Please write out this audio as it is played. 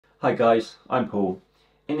Hi guys, I'm Paul.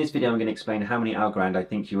 In this video I'm going to explain how many ALGORAND I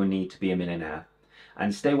think you will need to be a millionaire.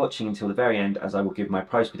 And stay watching until the very end as I will give my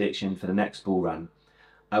price prediction for the next bull run.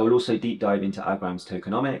 I will also deep dive into ALGORANDs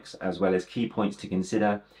Tokenomics as well as key points to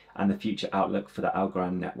consider and the future outlook for the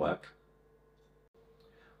ALGORAND network.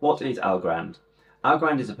 What is ALGORAND?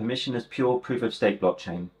 ALGORAND is a permissionless pure proof-of-stake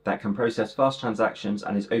blockchain that can process fast transactions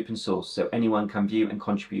and is open source so anyone can view and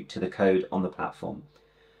contribute to the code on the platform.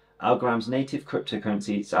 ALGORAND's native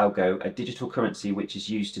cryptocurrency is ALGO, a digital currency which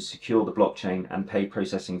is used to secure the blockchain and pay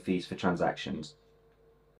processing fees for transactions.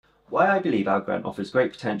 Why I believe ALGORAND offers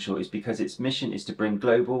great potential is because its mission is to bring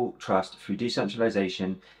global trust through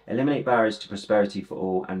decentralisation, eliminate barriers to prosperity for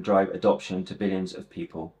all, and drive adoption to billions of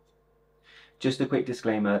people. Just a quick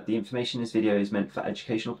disclaimer, the information in this video is meant for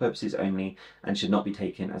educational purposes only and should not be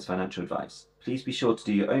taken as financial advice. Please be sure to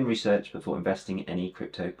do your own research before investing in any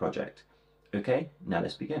crypto project. Okay, now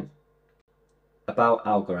let's begin. About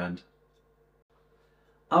ALGORAND.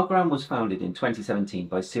 ALGORAND was founded in 2017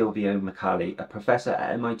 by Silvio Micali, a professor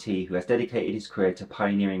at MIT who has dedicated his career to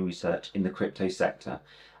pioneering research in the crypto sector,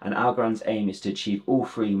 and ALGORAND's aim is to achieve all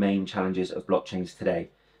three main challenges of blockchains today: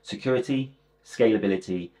 security,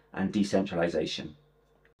 scalability, and decentralization.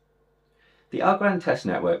 The ALGORAND test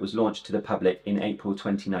network was launched to the public in April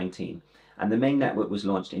 2019, and the main network was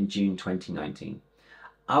launched in June 2019.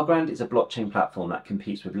 ALGORAND is a blockchain platform that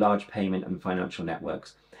competes with large payment and financial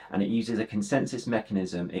networks, and it uses a consensus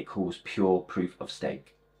mechanism it calls pure proof of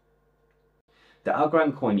stake. The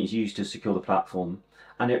ALGORAND coin is used to secure the platform,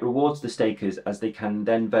 and it rewards the stakers as they can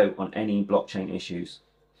then vote on any blockchain issues.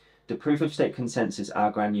 The proof of stake consensus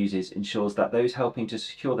ALGORAND uses ensures that those helping to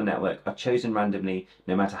secure the network are chosen randomly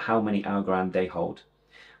no matter how many ALGORAND they hold,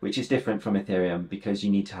 which is different from Ethereum because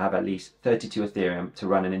you need to have at least 32 Ethereum to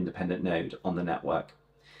run an independent node on the network.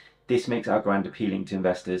 This makes ALGORAND appealing to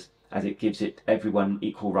investors as it gives everyone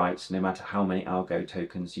equal rights no matter how many ALGO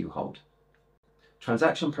tokens you hold.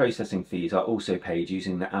 Transaction processing fees are also paid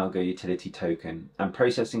using the ALGO utility token, and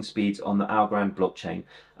processing speeds on the ALGORAND blockchain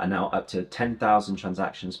are now up to 10,000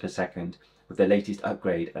 transactions per second with the latest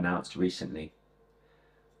upgrade announced recently.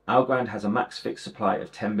 ALGORAND has a max fixed supply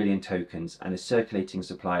of 10 billion tokens and a circulating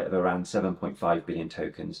supply of around 7.5 billion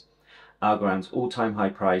tokens. ALGORAND's all-time high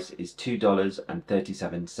price is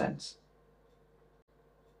 $2.37.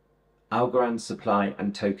 ALGORAND supply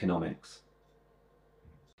and tokenomics.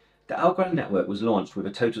 The ALGORAND network was launched with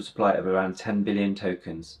a total supply of around 10 billion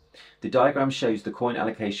tokens. The diagram shows the coin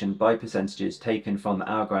allocation by percentages taken from the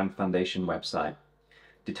ALGORAND Foundation website.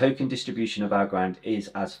 The token distribution of ALGORAND is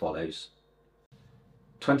as follows.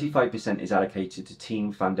 25% is allocated to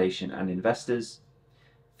team, foundation and investors.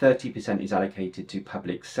 30% is allocated to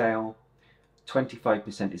public sale.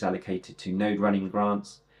 25% is allocated to node running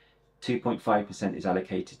grants, 2.5% is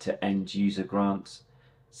allocated to end user grants,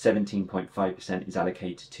 17.5% is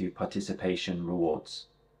allocated to participation rewards.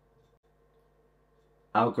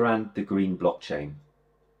 ALGORAND, the green blockchain.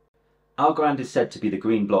 ALGORAND is said to be the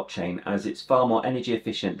green blockchain as it's far more energy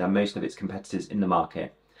efficient than most of its competitors in the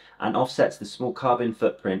market and offsets the small carbon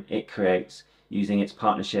footprint it creates using its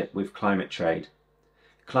partnership with Climate Trade.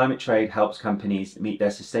 Climate Trade helps companies meet their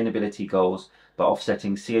sustainability goals by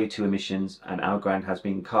offsetting CO2 emissions, and ALGORAND has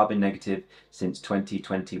been carbon negative since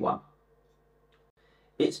 2021.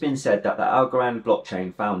 It's been said that the ALGORAND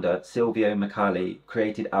blockchain founder, Silvio Micali,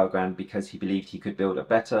 created ALGORAND because he believed he could build a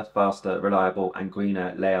better, faster, reliable and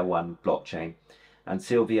greener Layer 1 blockchain. And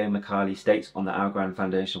Silvio Micali states on the ALGORAND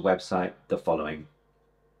Foundation website the following.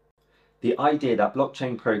 The idea that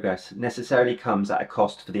blockchain progress necessarily comes at a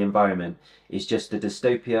cost for the environment is just the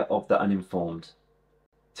dystopia of the uninformed.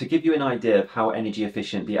 To give you an idea of how energy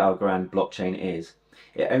efficient the ALGORAND blockchain is,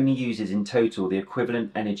 it only uses in total the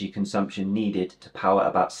equivalent energy consumption needed to power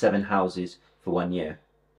about 7 houses for 1 year.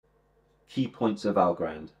 Key points of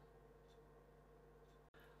ALGORAND.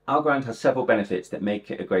 ALGORAND has several benefits that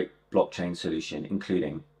make it a great blockchain solution,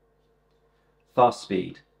 including fast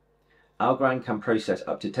speed. ALGORAND can process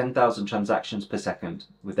up to 10,000 transactions per second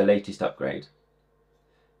with the latest upgrade.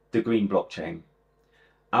 The green blockchain.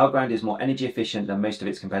 ALGORAND is more energy efficient than most of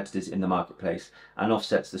its competitors in the marketplace and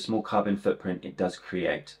offsets the small carbon footprint it does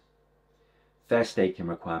create. Fair staking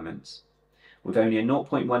requirements. With only a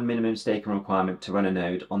 0.1 minimum staking requirement to run a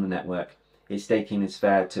node on the network, its staking is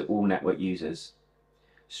fair to all network users.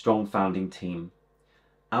 Strong founding team.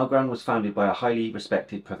 ALGORAND was founded by a highly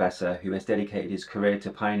respected professor who has dedicated his career to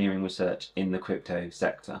pioneering research in the crypto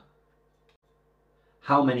sector.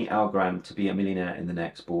 How many ALGORAND to be a millionaire in the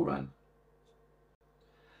next bull run?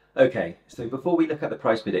 Okay, so before we look at the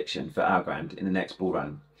price prediction for ALGORAND in the next bull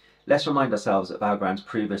run, let's remind ourselves of ALGORAND's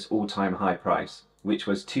previous all-time high price, which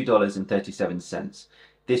was $2.37,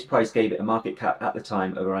 This price gave it a market cap at the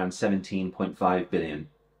time of around 17.5 billion.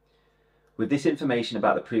 With this information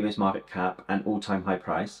about the previous market cap and all-time high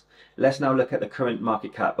price, let's now look at the current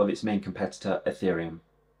market cap of its main competitor, Ethereum.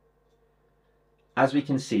 As we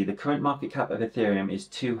can see, the current market cap of Ethereum is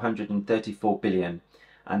 234 billion,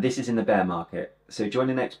 and this is in the bear market, so during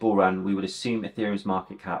the next bull run we would assume Ethereum's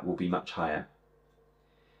market cap will be much higher.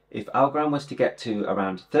 If ALGORAND was to get to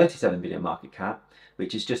around 37 billion market cap,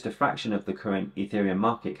 which is just a fraction of the current Ethereum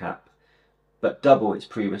market cap, but double its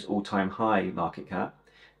previous all-time high market cap,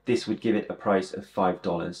 this would give it a price of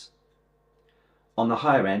 $5. On the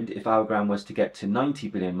higher end, if ALGORAND was to get to 90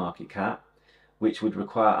 billion market cap, which would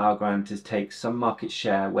require ALGORAND to take some market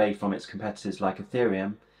share away from its competitors like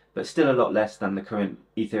Ethereum, but still a lot less than the current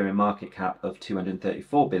Ethereum market cap of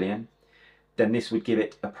 234 billion, then this would give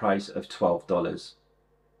it a price of $12.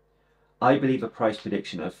 I believe a price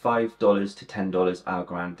prediction of $5 to $10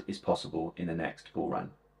 ALGORAND is possible in the next bull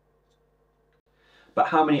run. But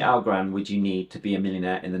how many ALGORAND would you need to be a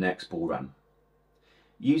millionaire in the next bull run?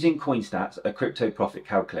 Using CoinStats, a crypto profit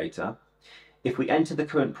calculator, if we enter the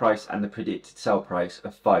current price and the predicted sell price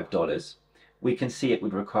of $5, we can see it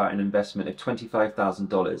would require an investment of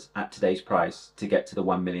 $25,000 at today's price to get to the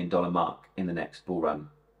 $1 million mark in the next bull run.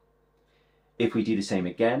 If we do the same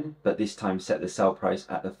again, but this time set the sell price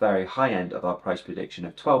at the very high end of our price prediction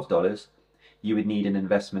of $12, you would need an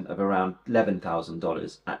investment of around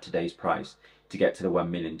 $11,000 at today's price to get to the $1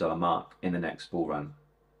 million mark in the next bull run.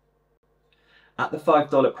 At the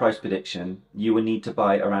 $5 price prediction, you will need to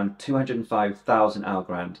buy around 205,000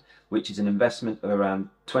 ALGORAND, which is an investment of around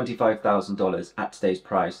 $25,000 at today's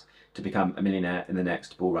price to become a millionaire in the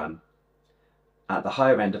next bull run. At the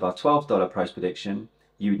higher end of our $12 price prediction,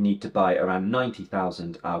 you would need to buy around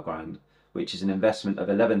 90,000 ALGORAND, which is an investment of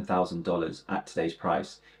 $11,000 at today's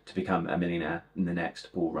price to become a millionaire in the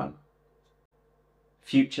next bull run.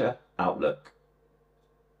 Future outlook.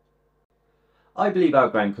 I believe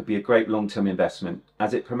ALGORAND could be a great long-term investment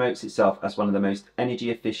as it promotes itself as one of the most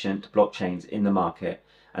energy-efficient blockchains in the market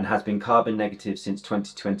and has been carbon negative since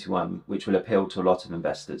 2021, which will appeal to a lot of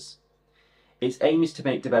investors. Its aim is to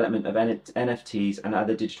make development of NFTs and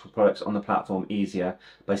other digital products on the platform easier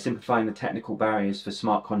by simplifying the technical barriers for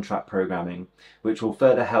smart contract programming, which will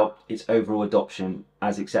further help its overall adoption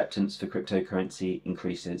as acceptance for cryptocurrency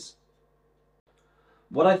increases.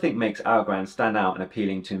 What I think makes ALGORAND stand out and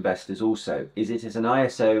appealing to investors also is it is an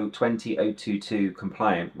ISO 20022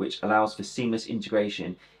 compliant, which allows for seamless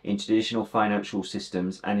integration into traditional financial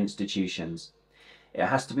systems and institutions. It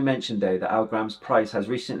has to be mentioned though that ALGORAND's price has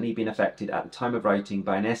recently been affected at the time of writing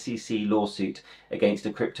by an SEC lawsuit against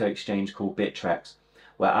a crypto exchange called Bittrex,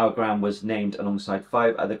 where ALGORAND was named alongside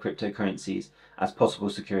 5 other cryptocurrencies as possible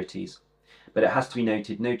securities. But it has to be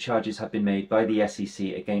noted no charges have been made by the SEC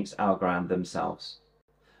against ALGORAND themselves.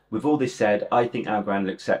 With all this said, I think ALGORAND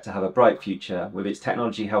looks set to have a bright future, with its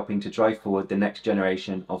technology helping to drive forward the next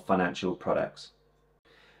generation of financial products.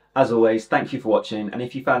 As always, thank you for watching, and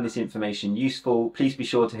if you found this information useful, please be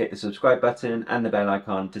sure to hit the subscribe button and the bell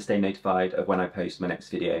icon to stay notified of when I post my next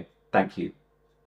video. Thank you.